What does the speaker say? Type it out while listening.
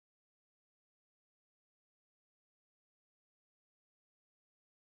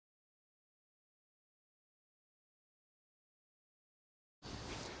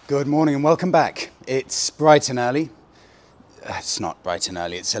Good morning and welcome back. It's bright and early. It's not bright and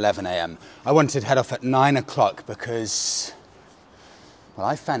early, it's 11 a.m. I wanted to head off at 9 o'clock because, well,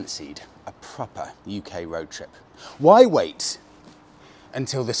 I fancied a proper UK road trip. Why wait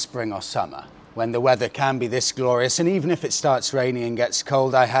until the spring or summer when the weather can be this glorious, and even if it starts raining and gets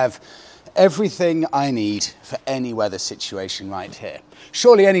cold, I have everything I need for any weather situation right here.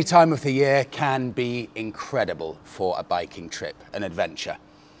 Surely any time of the year can be incredible for a biking trip, an adventure.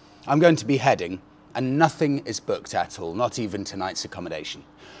 I'm going to be heading, and nothing is booked at all, not even tonight's accommodation.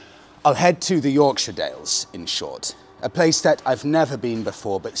 I'll head to the Yorkshire Dales, in short, a place that I've never been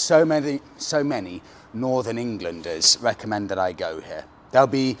before, but so many Northern Englanders recommend that I go here. There'll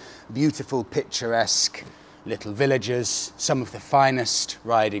be beautiful, picturesque little villages, some of the finest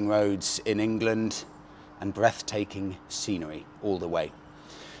riding roads in England, and breathtaking scenery all the way.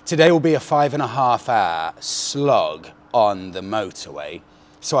 Today will be a 5.5-hour slog on the motorway,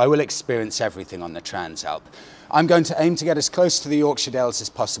 so I will experience everything on the Transalp. I'm going to aim to get as close to the Yorkshire Dales as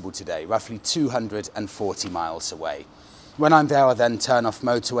possible today, roughly 240 miles away. When I'm there, I'll then turn off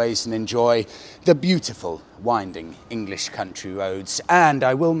motorways and enjoy the beautiful, winding English country roads, and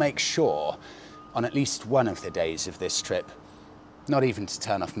I will make sure on at least one of the days of this trip, not even to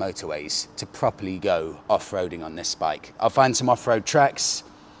turn off motorways, to properly go off-roading on this bike. I'll find some off-road tracks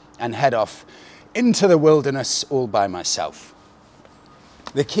and head off into the wilderness all by myself.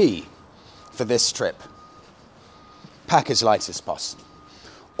 The key for this trip, pack as light as possible.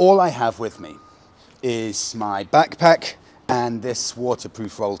 All I have with me is my backpack and this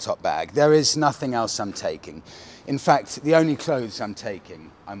waterproof roll-top bag. There is nothing else I'm taking. In fact, the only clothes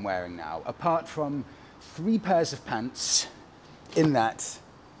I'm wearing now, apart from 3 pairs of pants, in that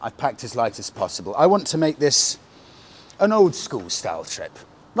I've packed as light as possible. I want to make this an old school style trip,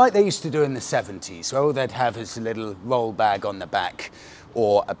 like they used to do in the 70s, where all they'd have is a little roll bag on the back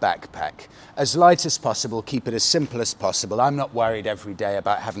or a backpack. As light as possible, keep it as simple as possible. I'm not worried every day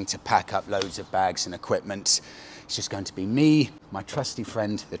about having to pack up loads of bags and equipment. It's just going to be me, my trusty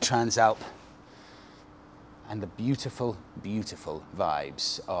friend, the Transalp, and the beautiful, beautiful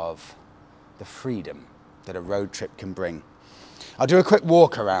vibes of the freedom that a road trip can bring. I'll do a quick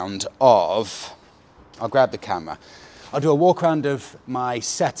walk around of, I'll grab the camera. I'll do a walk around of my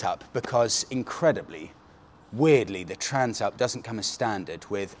setup because incredibly, weirdly, the Transalp doesn't come as standard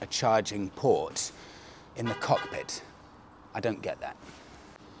with a charging port in the cockpit. I don't get that.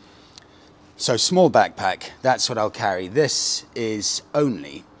 So small backpack, that's what I'll carry. This is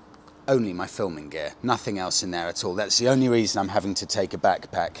only my filming gear, nothing else in there at all. That's the only reason I'm having to take a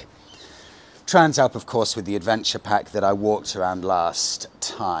backpack. Transalp, of course, with the adventure pack that I walked around last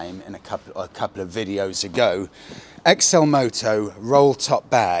time in a couple of videos ago. XLMOTO roll top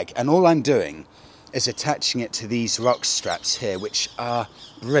bag, and all I'm doing is attaching it to these rock straps here, which are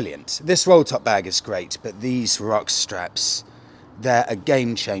brilliant. This roll top bag is great, but these rock straps, they're a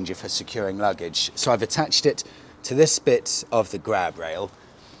game changer for securing luggage. So I've attached it to this bit of the grab rail,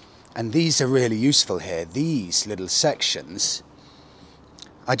 and these are really useful here. These little sections,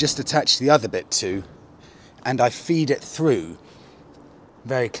 I just attach the other bit to, and I feed it through.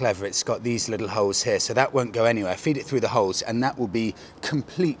 Very clever, it's got these little holes here, so that won't go anywhere. I feed it through the holes, and that will be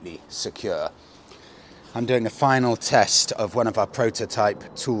completely secure. I'm doing a final test of one of our prototype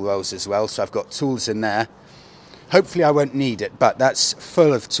tool rolls as well, so I've got tools in there. Hopefully I won't need it, but that's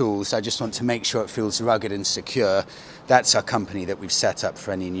full of tools. I just want to make sure it feels rugged and secure. That's our company that we've set up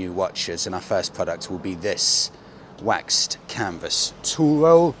for any new watchers, and our first product will be this waxed canvas tool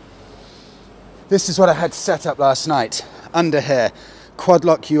roll. This is what I had set up last night. Under here, quad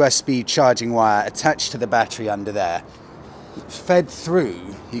lock USB charging wire attached to the battery under there. Fed through,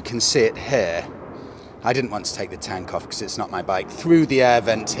 you can see it here. I didn't want to take the tank off because it's not my bike. Through the air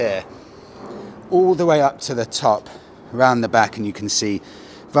vent here, all the way up to the top, around the back, and you can see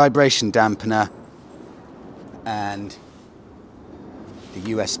vibration dampener and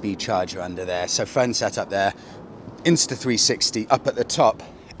the USB charger under there. So phone set up there, Insta360 up at the top,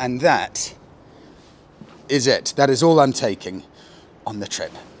 and that is it. That is all I'm taking on the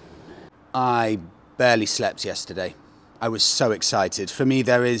trip. I barely slept yesterday. I was so excited. For me,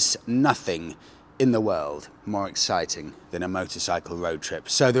 there is nothing in the world more exciting than a motorcycle road trip.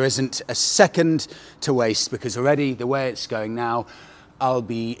 So there isn't a second to waste, because already the way it's going now, I'll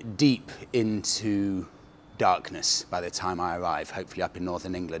be deep into darkness by the time I arrive, hopefully up in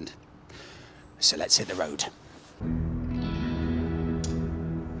Northern England. So let's hit the road.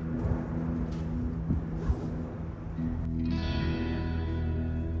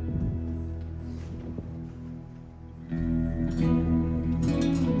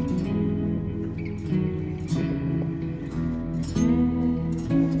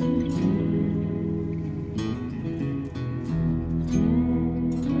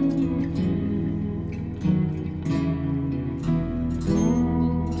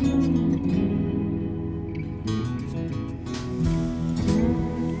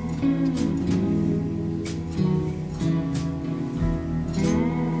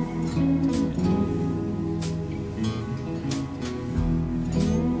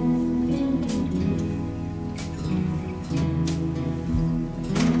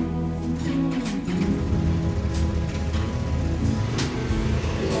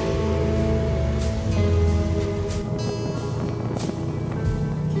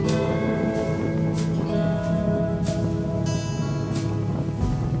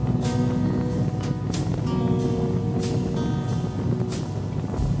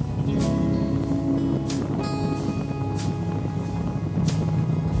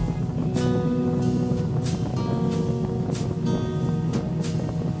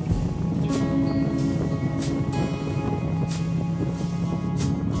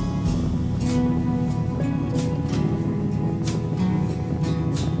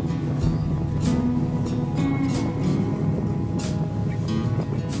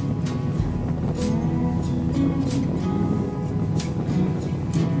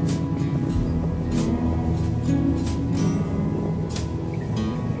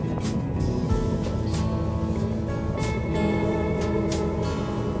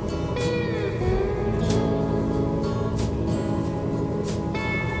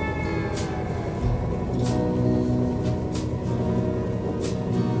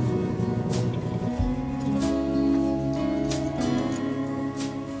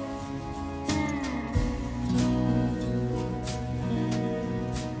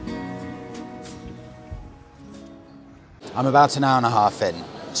 I'm about an hour and a half in,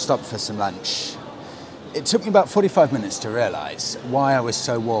 stopped for some lunch. It took me about 45 minutes to realise why I was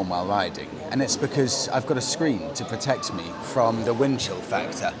so warm while riding, and it's because I've got a screen to protect me from the wind chill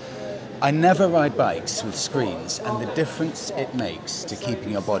factor. I never ride bikes with screens, and the difference it makes to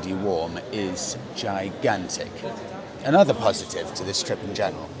keeping your body warm is gigantic. Another positive to this trip in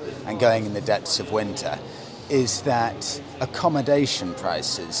general, and going in the depths of winter, is that accommodation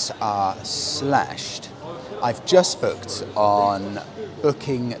prices are slashed. I've just booked on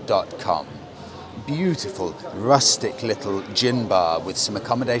booking.com. Beautiful, rustic little gin bar with some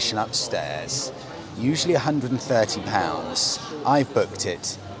accommodation upstairs, usually £130. I've booked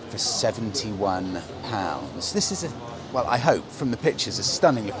it for £71. This is well, I hope from the pictures, a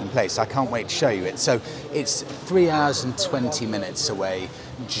stunning looking place. I can't wait to show you it. So it's 3 hours and 20 minutes away,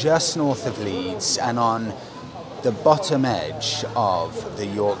 just north of Leeds and on the bottom edge of the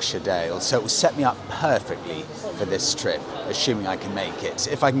Yorkshire Dale. So it will set me up perfectly for this trip, assuming I can make it.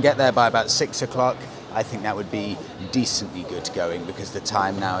 If I can get there by about 6 o'clock, I think that would be decently good going, because the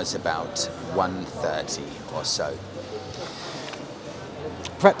time now is about 1:30 or so.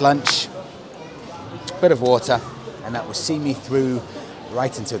 Prep lunch, bit of water, and that will see me through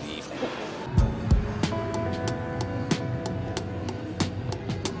right until the evening.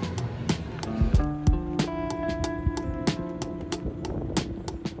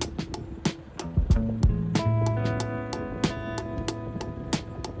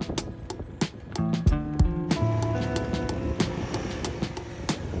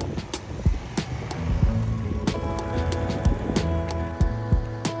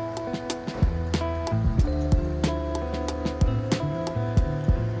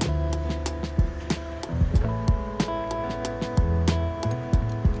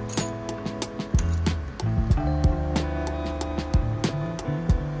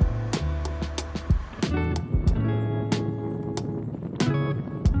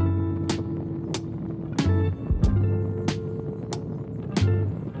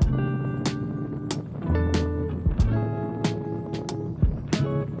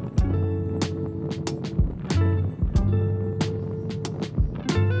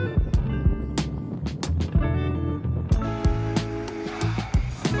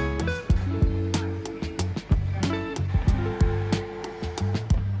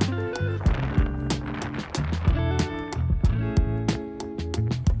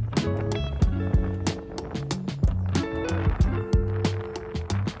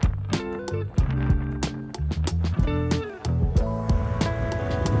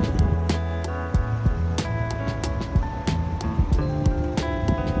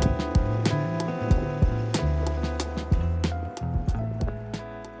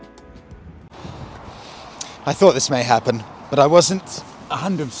 I thought this may happen, but I wasn't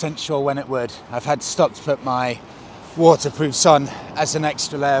 100% sure when it would. I've had to stop to put my waterproofs on as an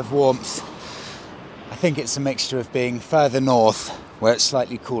extra layer of warmth. I think it's a mixture of being further north, where it's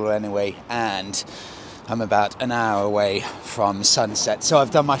slightly cooler anyway, and I'm about an hour away from sunset. So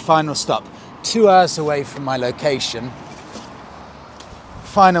I've done my final stop, 2 hours away from my location.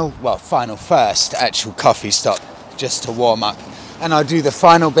 Final first actual coffee stop, just to warm up. And I'll do the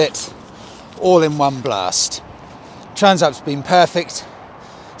final bit all in one blast. Transalp's been perfect.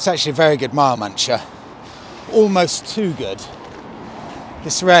 It's actually a very good mile muncher. Almost too good.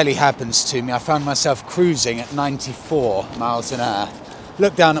 This rarely happens to me. I found myself cruising at 94 miles an hour.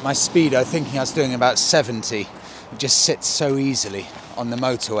 Looked down at my speedo thinking I was doing about 70. It just sits so easily on the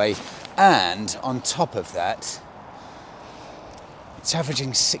motorway. And on top of that, it's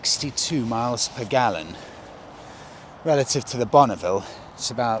averaging 62 miles per gallon. Relative to the Bonneville,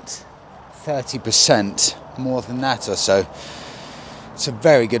 it's about 30% more than that or so. It's a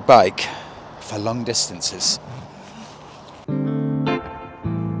very good bike for long distances.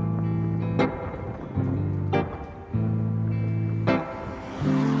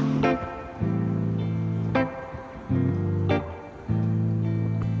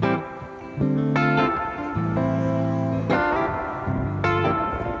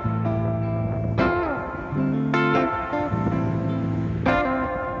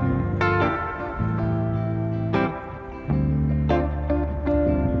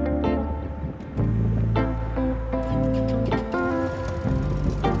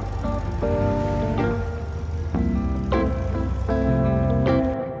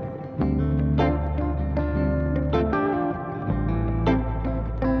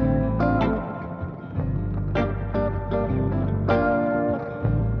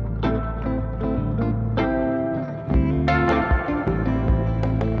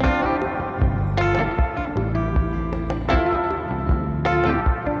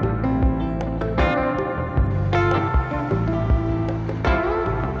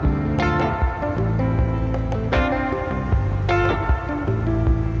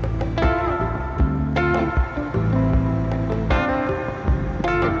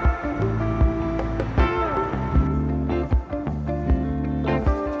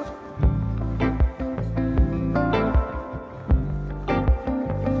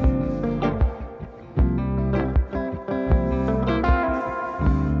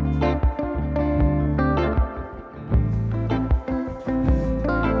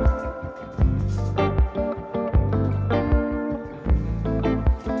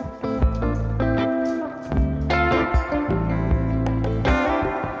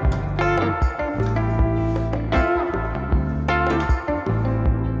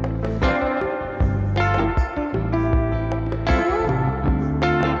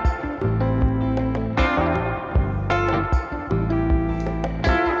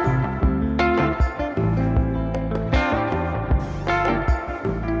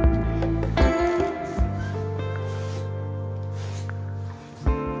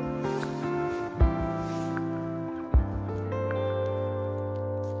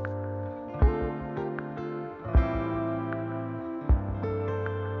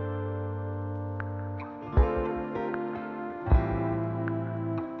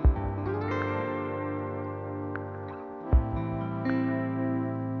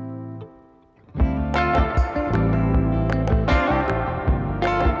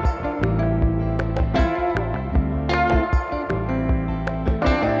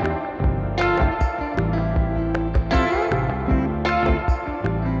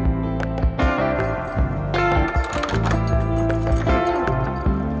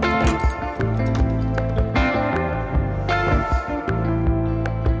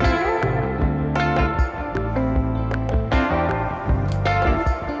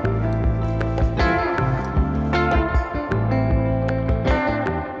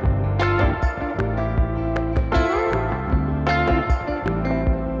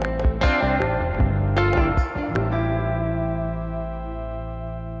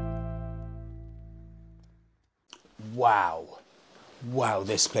 wow. Wow,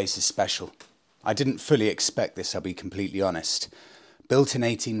 this place is special. I didn't fully expect this, I'll be completely honest. Built in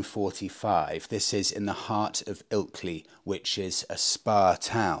 1845, this is in the heart of Ilkley, which is a spa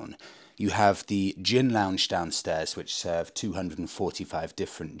town. You have the gin lounge downstairs, which serve 245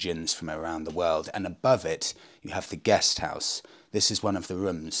 different gins from around the world. And above it, you have the guest house. This is one of the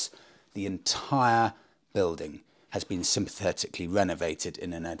rooms. The entire building has been sympathetically renovated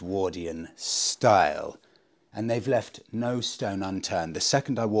in an Edwardian style. And they've left no stone unturned. The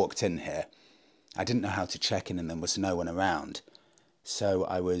second I walked in here, I didn't know how to check in and there was no one around. So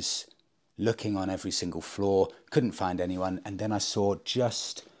I was looking on every single floor, couldn't find anyone, and then I saw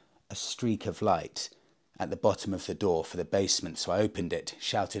just a streak of light at the bottom of the door for the basement. So I opened it,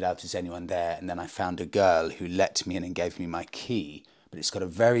 shouted out, "Is anyone there?" And then I found a girl who let me in and gave me my key. But it's got a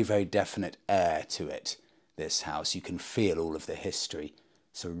very, very definite air to it, this house. You can feel all of the history.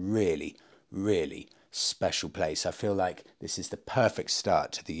 It's a really, really special place. I feel like this is the perfect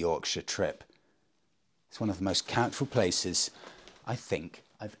start to the Yorkshire trip. It's one of the most characterful places I think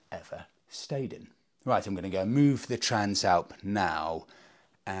I've ever stayed in. Right, I'm going to go move the Transalp now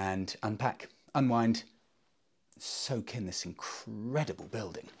and unpack, unwind, soak in this incredible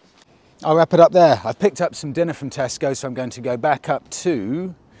building. I'll wrap it up there. I've picked up some dinner from Tesco, so I'm going to go back up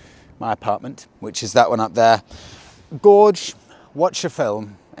to my apartment, which is that one up there. Gorge, watch a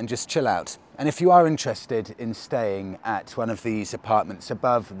film and just chill out. And if you are interested in staying at one of these apartments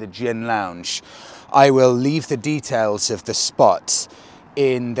above the gin lounge, I will leave the details of the spot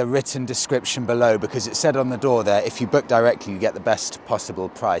in the written description below, because it said on the door there, if you book directly, you get the best possible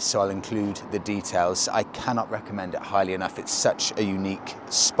price. So I'll include the details. I cannot recommend it highly enough. It's such a unique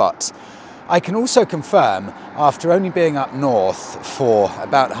spot. I can also confirm, after only being up north for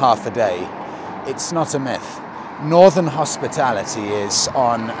about half a day, it's not a myth. Northern hospitality is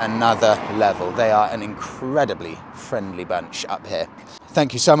on another level. They are an incredibly friendly bunch up here.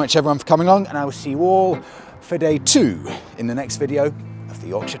 Thank you so much everyone for coming along, and I will see you all for day 2 in the next video of the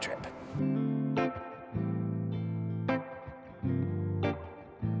Yorkshire trip.